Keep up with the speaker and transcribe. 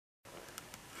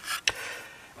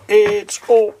It's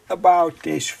all about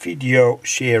this video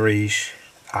series,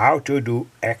 how to do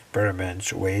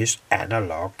experiments with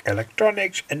analog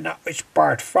electronics, and now it's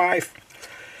part 5.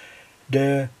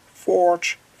 The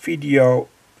fourth video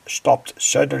stopped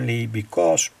suddenly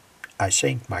because I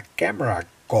think my camera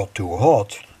got too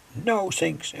hot. No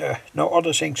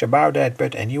other things about that,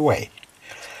 but anyway.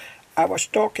 I was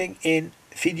talking in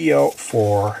video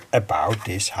 4 about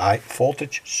this high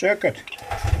voltage circuit.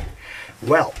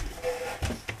 Well,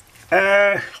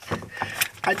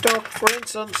 I talked, for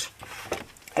instance,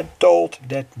 and told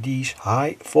that these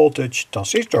high voltage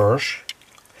transistors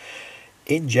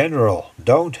in general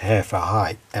don't have a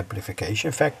high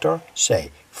amplification factor,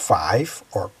 say 5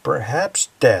 or perhaps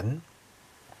 10,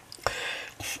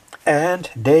 and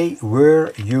they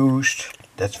were used,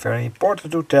 that's very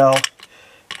important to tell,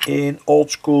 in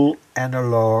old school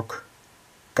analog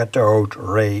cathode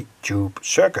ray tube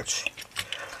circuits.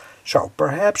 So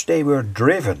perhaps they were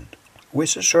driven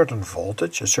with a certain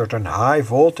voltage, a certain high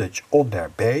voltage on their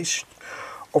base.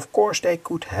 Of course they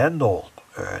could handle,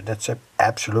 that's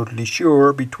absolutely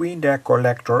sure, between their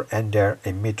collector and their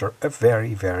emitter a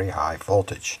very, very high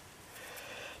voltage.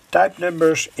 Type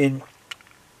numbers in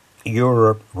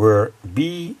Europe were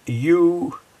B,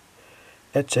 U,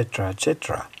 etc.,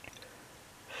 etc.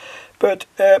 But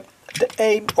the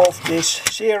aim of this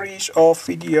series of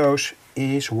videos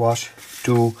was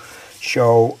to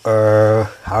show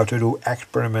how to do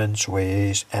experiments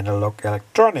with analog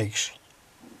electronics.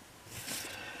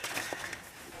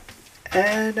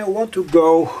 And I want to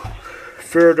go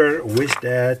further with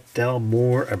that, tell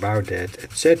more about that,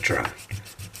 etc.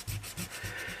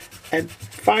 And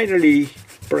finally,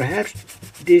 perhaps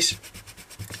this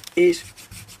is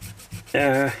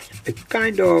a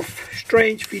kind of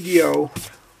strange video,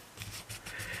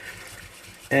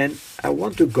 and I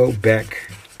want to go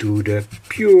back to the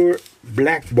pure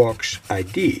black box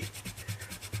idea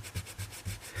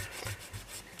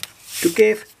to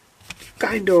give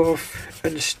kind of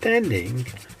understanding,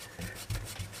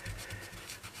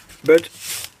 but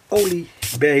only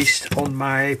based on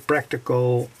my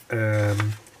practical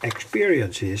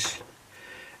experiences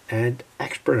and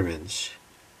experiments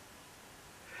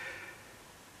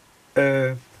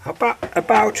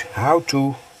about how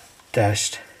to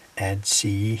test and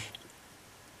see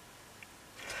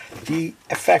the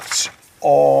effects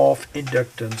of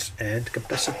inductance and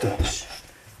capacitance.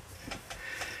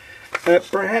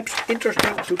 Perhaps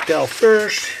interesting to tell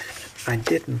first, I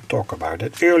didn't talk about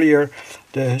it earlier,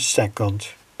 the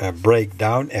second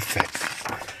breakdown effect.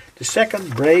 The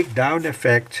second breakdown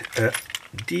effect,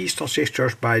 these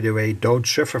transistors, by the way, don't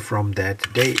suffer from that.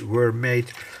 They were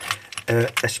made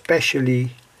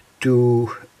especially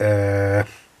to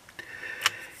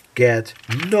get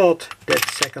not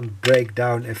that second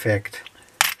breakdown effect.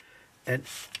 And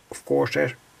of course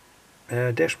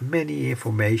there's many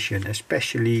information,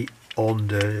 especially on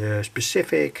the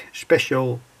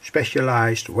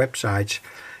specialized websites,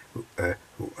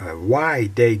 why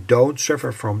they don't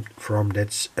suffer from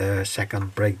that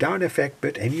second breakdown effect.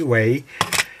 But anyway,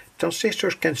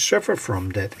 transistors can suffer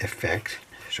from that effect.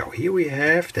 So here we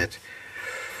have that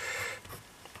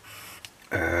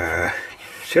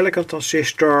silicon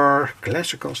transistor,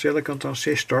 classical silicon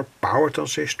transistor, power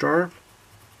transistor.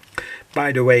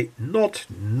 By the way, not,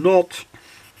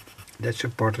 that's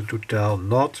important to tell,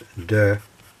 not the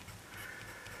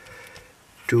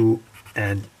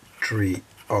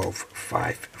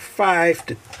 2N3055.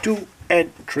 The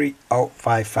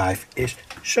 2N3055 is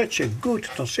such a good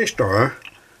transistor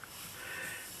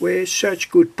with such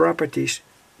good properties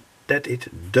that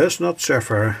it does not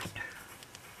suffer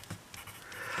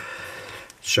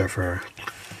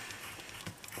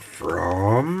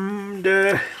from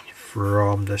the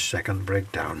second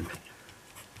breakdown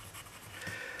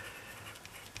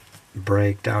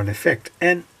effect.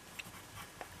 And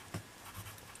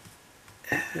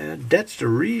that's the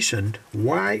reason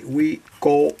why we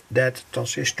call this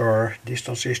transistor, the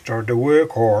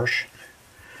workhorse.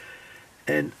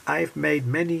 And I've made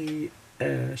many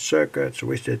circuits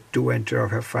with the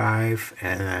 2N3055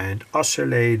 and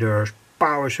oscillators,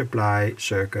 power supply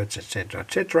circuits, etc.,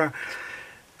 etc.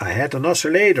 I had an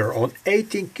oscillator on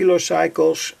 18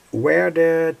 kilocycles where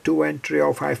the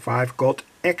 2N3055 got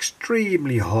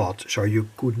extremely hot, so you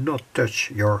could not touch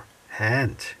your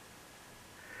hand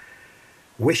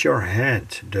with your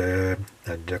hand the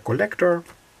collector,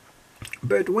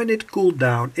 but when it cooled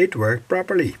down it worked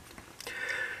properly.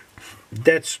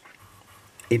 That's,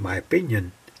 in my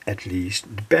opinion, at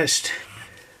least the best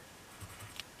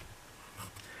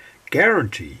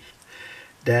guarantee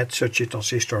that such a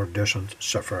transistor doesn't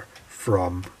suffer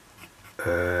from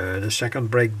the second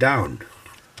breakdown.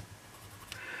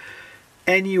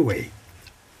 Anyway,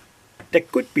 there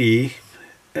could be,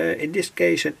 in this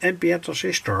case, an NPN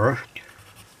transistor,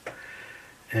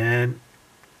 and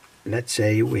let's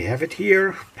say we have it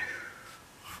here.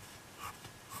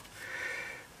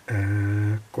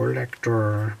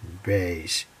 Collector,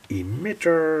 base,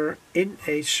 emitter in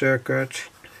a circuit,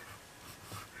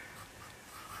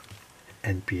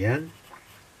 NPN,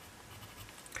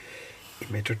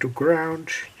 emitter to ground,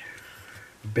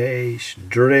 base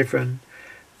driven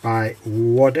by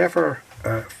whatever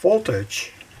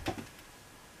voltage,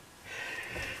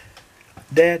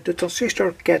 that the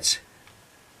transistor gets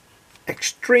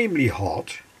extremely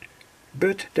hot,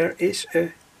 but there is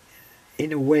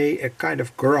in a way a kind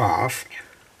of graph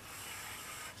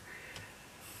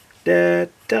that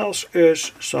tells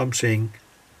us something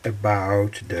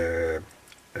about the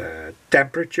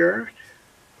temperature,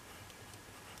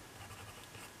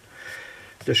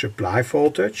 the supply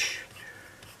voltage,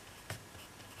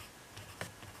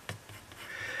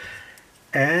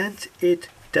 and it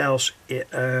tells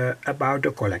about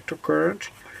the collector current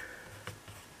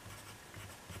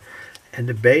and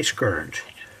the base current.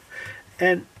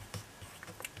 And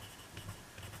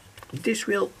this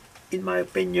will, in my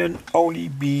opinion, only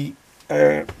be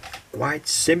a quite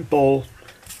simple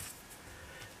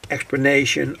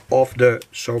explanation of the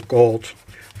so-called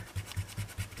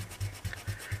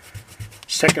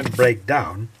second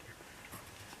breakdown.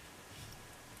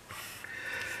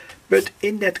 But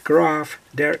in that graph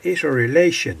there is a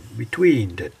relation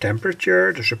between the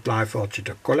temperature, the supply voltage,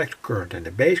 the collector current and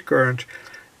the base current,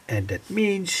 and that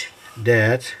means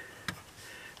that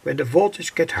when the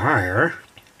voltage gets higher,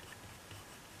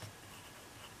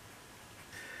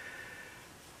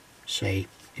 say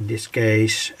in this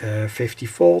case 50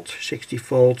 volt, 60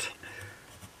 volt,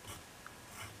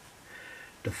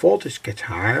 the voltage gets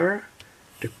higher,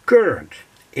 the current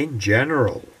in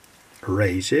general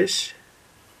raises,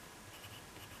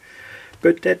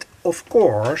 but that of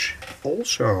course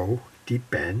also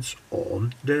depends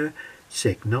on the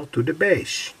signal to the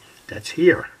base. That's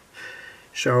here.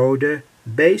 So the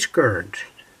base current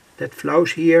that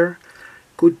flows here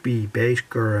could be base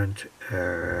current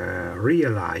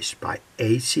realized by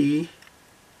AC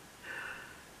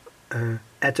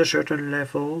at a certain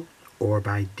level, or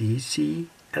by DC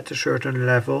at a certain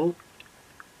level,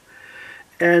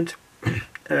 and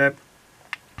the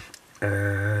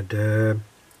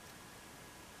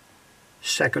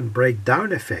second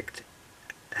breakdown effect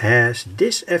has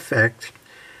this effect,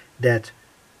 that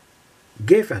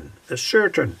given a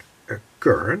certain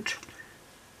current,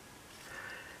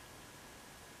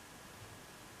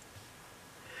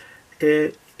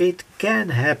 it can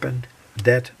happen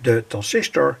that the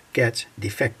transistor gets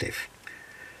defective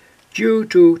due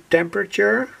to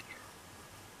temperature.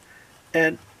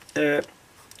 And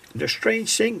the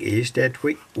strange thing is that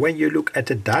when you look at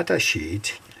the data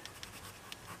sheet,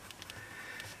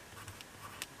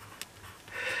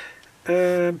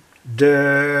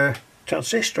 the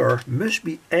transistor must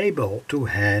be able to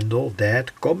handle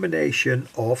that combination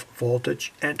of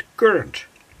voltage and current.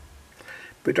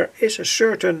 But there is a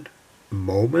certain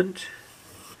moment,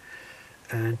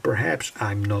 and perhaps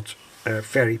I'm not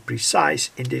very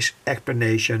precise in this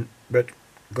explanation, but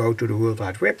go to the World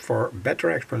Wide Web for better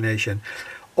explanation.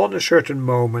 On a certain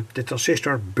moment the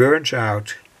transistor burns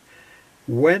out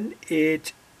when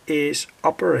it is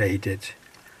operated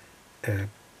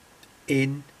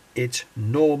in its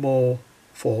normal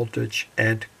voltage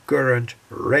and current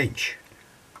range.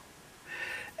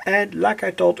 And like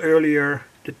I told earlier,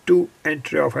 the 2 and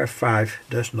 3/5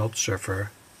 does not suffer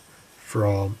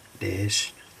from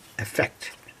this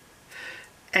effect.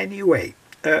 Anyway,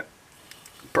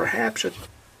 perhaps a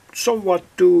somewhat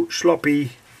too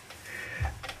sloppy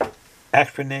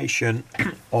explanation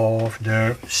of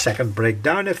the second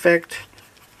breakdown effect.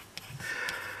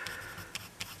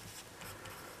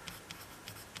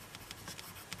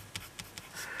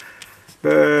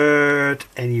 But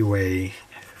anyway,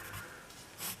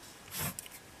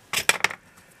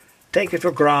 take it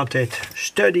for granted,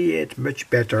 study it much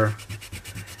better.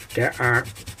 There are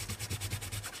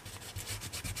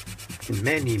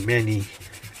many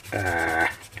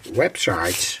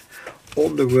websites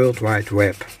on the World Wide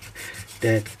Web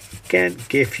that can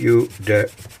give you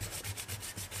the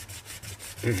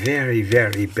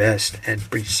very best and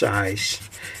precise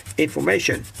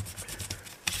information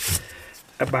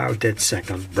about that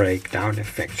second breakdown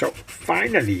effect. So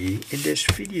finally, in this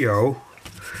video,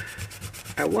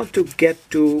 I want to get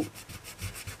to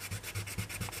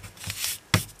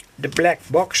the black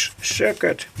box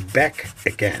circuit back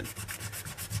again.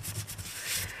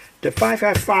 The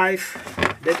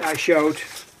 555 that I showed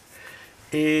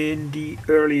in the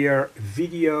earlier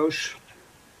videos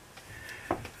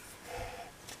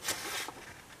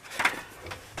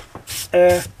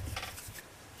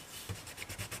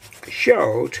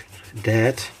showed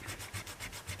that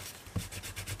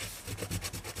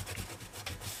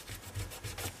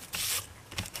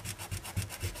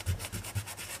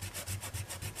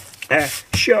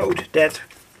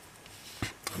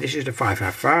this is the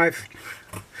 555.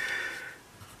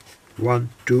 1,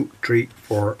 2, 3,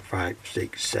 4, 5,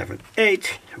 6, 7,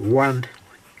 8, 1,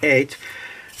 8.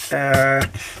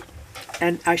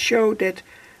 And I showed that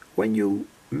when you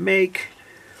make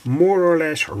more or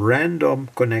less random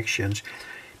connections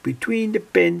between the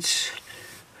pins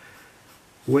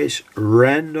with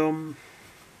random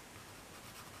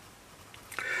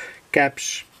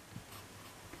caps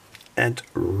and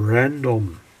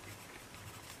random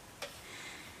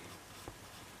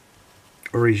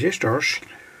resistors,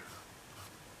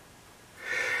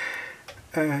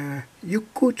 you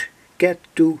could get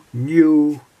to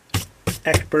new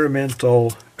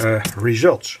experimental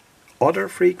results. Other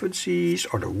frequencies,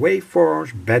 other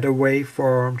waveforms, better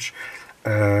waveforms,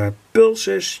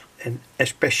 pulses, and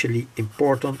especially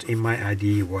important in my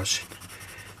idea was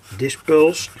this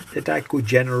pulse that I could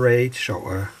generate, so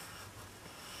a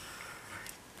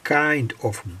kind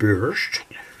of burst.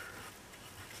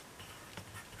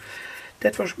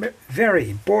 That was very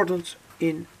important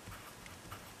in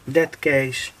that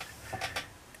case,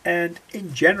 and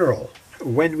in general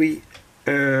when we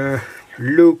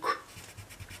look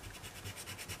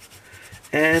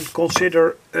and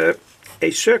consider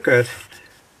a circuit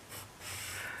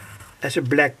as a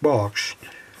black box,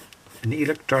 an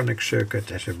electronic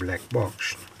circuit as a black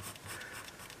box,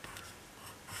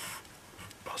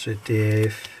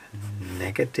 positive,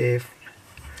 negative,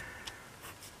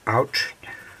 out,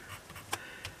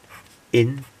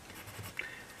 in.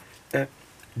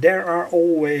 There are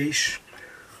always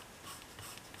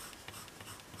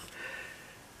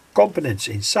components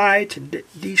inside.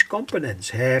 These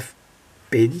components have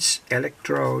pins,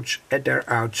 electrodes at their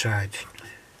outside.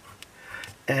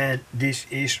 And this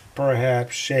is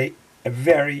perhaps, say, a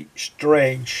very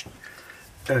strange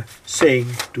thing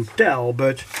to tell,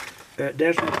 but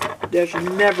there's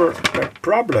never a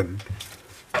problem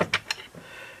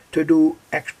to do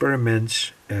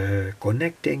experiments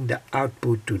connecting the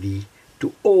output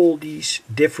to all these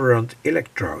different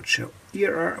electrodes. So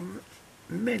here are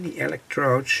many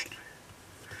electrodes,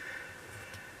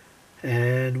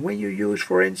 and when you use,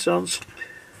 for instance,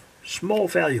 small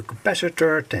value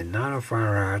capacitor 10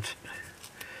 nanofarad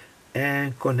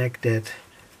and connect it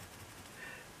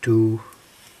to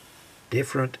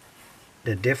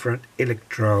the different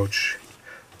electrodes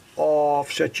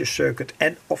of such a circuit,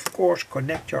 and of course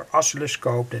connect your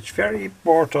oscilloscope. That's very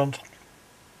important.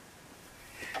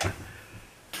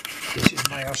 This is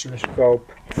my oscilloscope.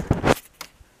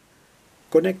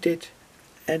 Connect it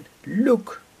and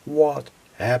look what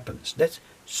happens. That's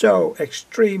so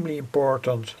extremely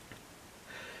important.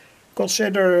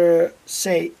 Consider,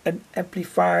 say, an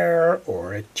amplifier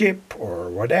or a chip or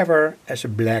whatever as a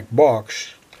black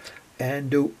box and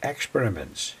do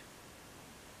experiments.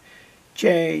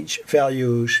 Change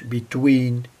values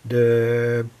between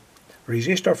the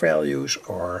resistor values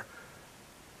or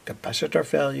capacitor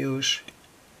values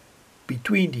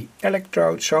between the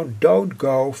electrodes, so don't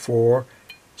go for,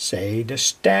 say, the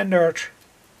standard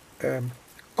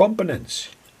components.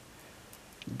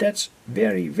 That's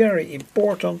very, very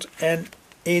important, and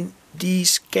in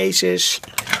these cases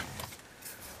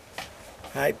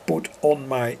I put on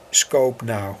my scope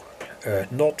now,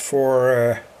 not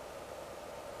for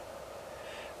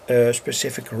a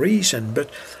specific reason, but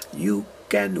you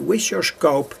can with your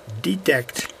scope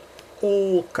detect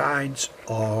all kinds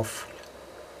of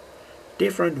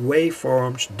different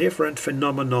waveforms, different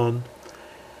phenomenon.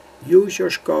 Use your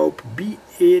scope, be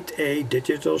it a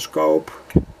digital scope,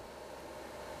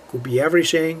 could be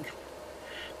everything.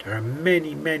 There are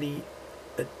many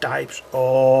types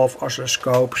of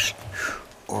oscilloscopes,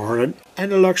 or an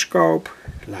analog scope,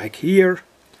 like here,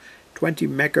 20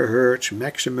 megahertz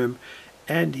maximum,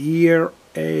 and here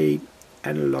a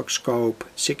analog scope,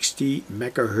 60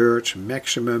 megahertz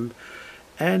maximum,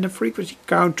 and a frequency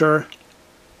counter.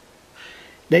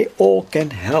 They all can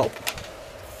help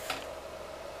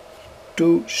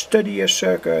to study a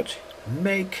circuit,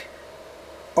 make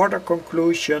other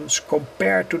conclusions,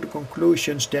 compare to the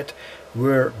conclusions that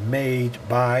were made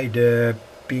by the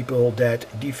people that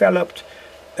developed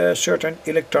a certain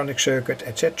electronic circuit,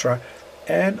 etc.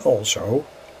 And also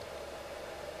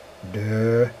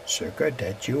the circuit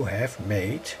that you have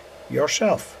made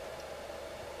yourself.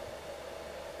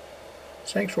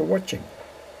 Thanks for watching.